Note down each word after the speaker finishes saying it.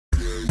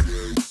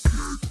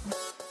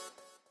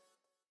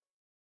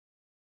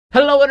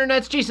Hello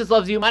internets, Jesus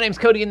loves you. My name's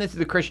Cody and this is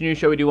the Christian News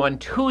Show we do on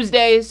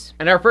Tuesdays.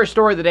 And our first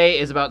story of the day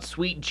is about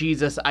Sweet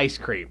Jesus ice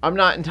cream. I'm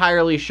not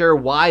entirely sure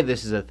why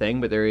this is a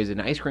thing, but there is an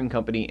ice cream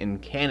company in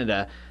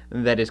Canada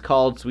that is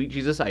called Sweet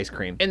Jesus Ice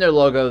Cream. In their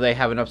logo, they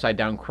have an upside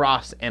down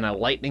cross and a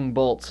lightning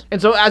bolt.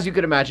 And so as you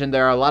could imagine,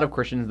 there are a lot of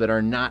Christians that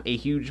are not a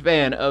huge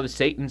fan of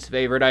Satan's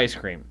favorite ice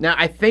cream. Now,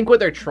 I think what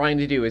they're trying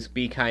to do is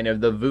be kind of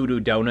the voodoo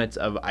donuts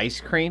of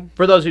ice cream.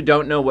 For those who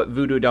don't know what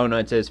voodoo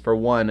donuts is, for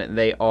one,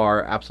 they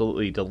are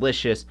absolutely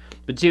delicious,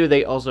 but two,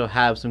 they also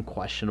have some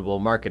questionable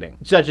marketing,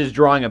 such as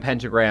drawing a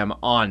pentagram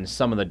on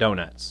some of the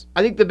donuts.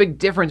 I think the big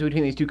difference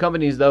between these two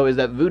companies, though, is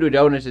that Voodoo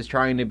Donuts is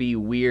trying to be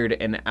weird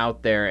and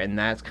out there, and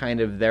that's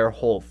kind of their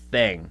whole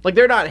thing. Like,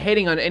 they're not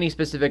hating on any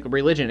specific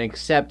religion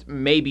except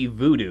maybe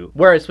voodoo.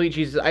 Whereas Sweet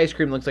Jesus Ice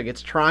Cream looks like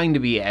it's trying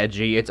to be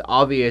edgy. It's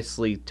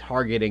obviously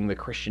targeting the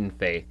Christian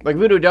faith. Like,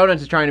 Voodoo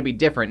Donuts is trying to be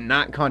different,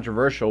 not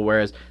controversial,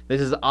 whereas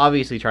this is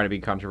obviously trying to be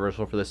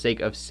controversial for the sake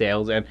of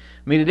sales. And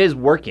I mean, it is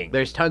working.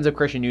 There's tons of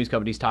Christian news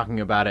companies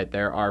talking about it.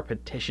 There are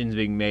petitions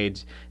being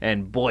made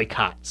and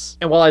boycotts.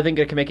 And while I think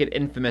it can make it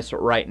infamous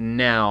right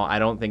now, I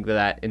don't think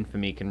that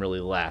infamy can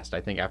really last.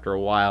 I think after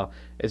a while,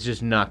 it's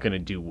just not going to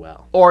do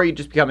well. Or you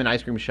just become an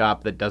ice cream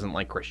shop that doesn't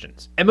like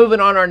Christians. And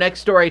moving on, our next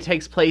story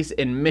takes place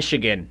in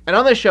Michigan. And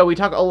on this show, we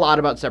talk a lot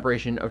about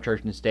separation of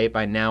church and state.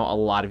 By now, a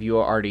lot of you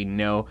already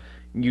know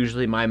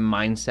usually my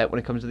mindset when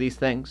it comes to these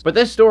things. But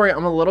this story,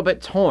 I'm a little bit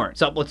torn.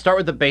 So let's start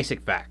with the basic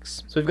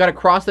facts. So we've got a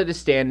cross that is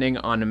standing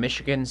on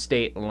Michigan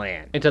state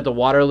land. It's at the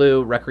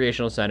Waterloo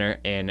Recreational Center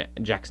in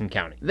Jackson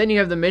County. Then you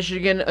have the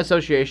Michigan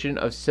Association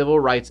of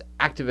Civil Rights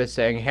Activists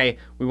saying, hey,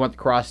 we want the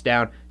cross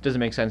down. It doesn't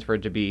make sense for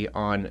it to be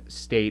on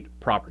state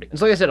property. And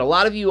so like I said, a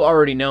lot of you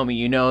already know me.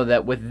 You know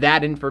that with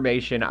that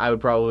information, I would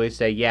probably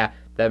say, yeah,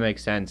 that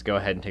makes sense. Go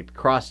ahead and take the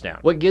cross down.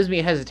 What gives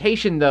me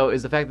hesitation, though,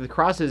 is the fact that the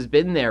cross has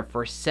been there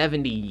for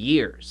 70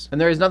 years.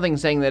 And there is nothing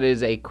saying that it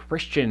is a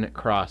Christian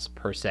cross,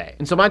 per se.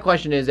 And so my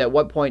question is, at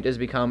what point does it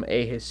become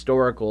a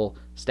historical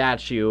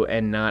statue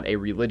and not a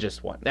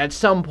religious one? At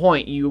some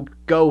point, you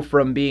go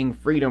from being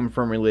freedom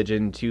from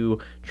religion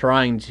to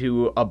trying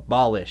to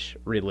abolish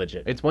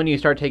religion. It's when you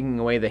start taking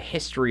away the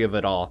history of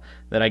it all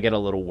that I get a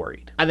little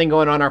worried. I think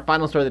going on, our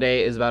final story of the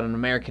day is about an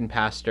American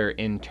pastor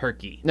in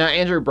Turkey. Now,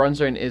 Andrew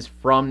Brunson is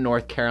from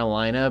North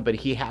Carolina, but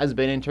he has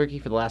been in Turkey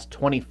for the last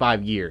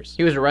 25 years.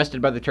 He was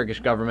arrested by the Turkish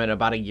government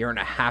about a year and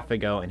a half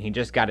ago, and he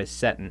just got his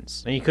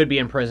sentence. And he could be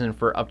in prison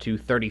for up to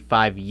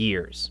 35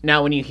 years.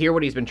 Now, when you hear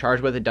what he's been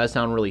charged with, it does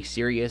sound really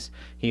serious.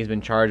 He's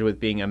been charged with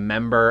being a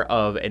member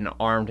of an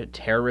armed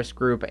terrorist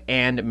group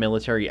and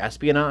military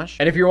espionage.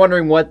 And if you're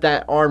wondering what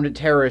that armed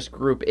terrorist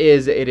group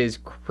is, it is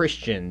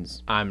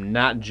Christians. I'm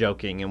not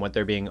joking. And what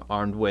they're being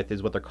armed with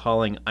is what they're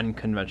calling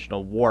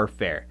unconventional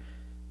warfare.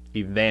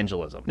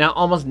 Evangelism. Now,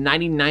 almost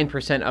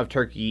 99% of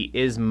Turkey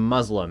is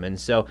Muslim, and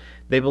so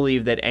they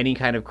believe that any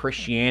kind of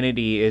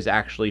Christianity is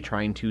actually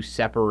trying to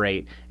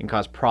separate and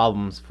cause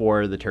problems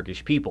for the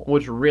Turkish people.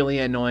 What's really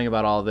annoying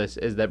about all this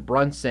is that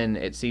Brunson,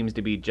 it seems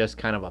to be just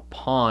kind of a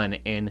pawn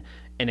in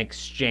an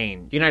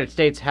exchange. The United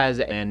States has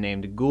a man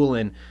named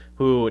Gulen,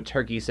 who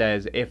Turkey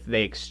says if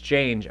they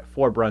exchange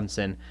for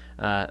Brunson,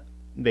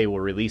 they will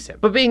release him.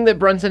 But being that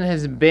Brunson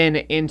has been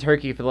in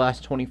Turkey for the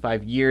last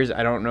 25 years,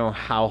 I don't know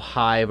how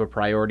high of a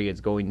priority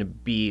it's going to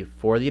be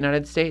for the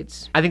United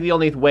States. I think the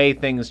only way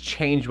things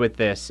change with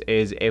this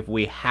is if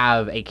we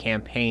have a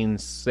campaign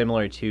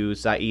similar to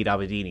Said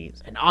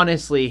Abedini's. And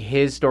honestly,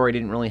 his story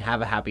didn't really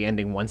have a happy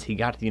ending once he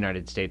got to the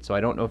United States, so I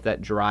don't know if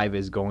that drive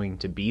is going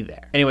to be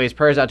there. Anyways,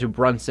 prayers out to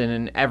Brunson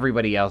and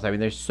everybody else. I mean,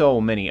 there's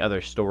so many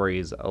other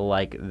stories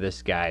like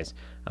this guy's.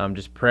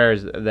 Just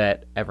prayers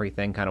that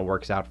everything kind of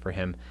works out for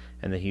him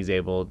and that he's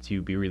able to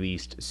be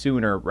released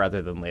sooner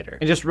rather than later.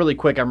 And just really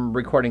quick, I'm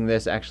recording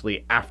this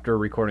actually after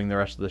recording the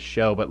rest of the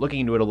show, but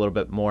looking into it a little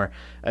bit more,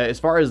 as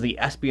far as the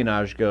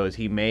espionage goes,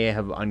 he may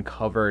have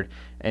uncovered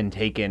and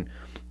taken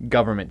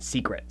government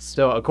secrets.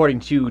 So according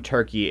to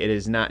Turkey, it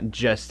is not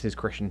just his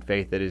Christian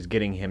faith that is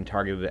getting him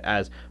targeted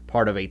as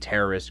part of a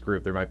terrorist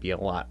group. There might be a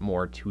lot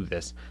more to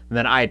this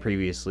than I had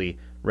previously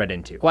read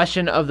into.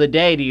 Question of the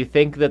day: do you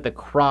think that the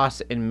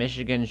cross in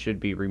Michigan should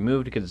be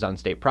removed because it's on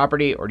state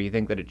property, or do you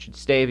think that it should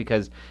stay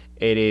because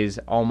it is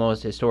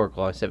almost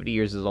historical? 70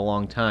 years is a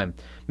long time.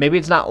 Maybe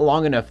it's not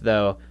long enough,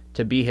 though,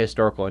 to be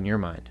historical in your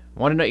mind. I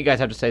want to know what you guys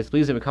have to say, so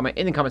please leave a comment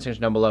in the comment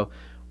section down below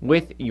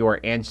with your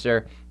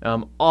answer.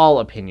 All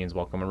opinions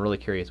welcome. I'm really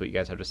curious what you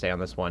guys have to say on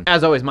this one.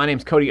 As always, my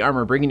name's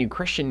CodyArmour, bringing you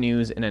Christian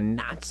news in a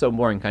not so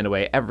boring kind of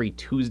way every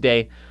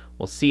Tuesday.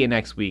 We'll see you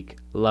next week.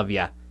 Love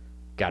ya.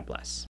 God bless.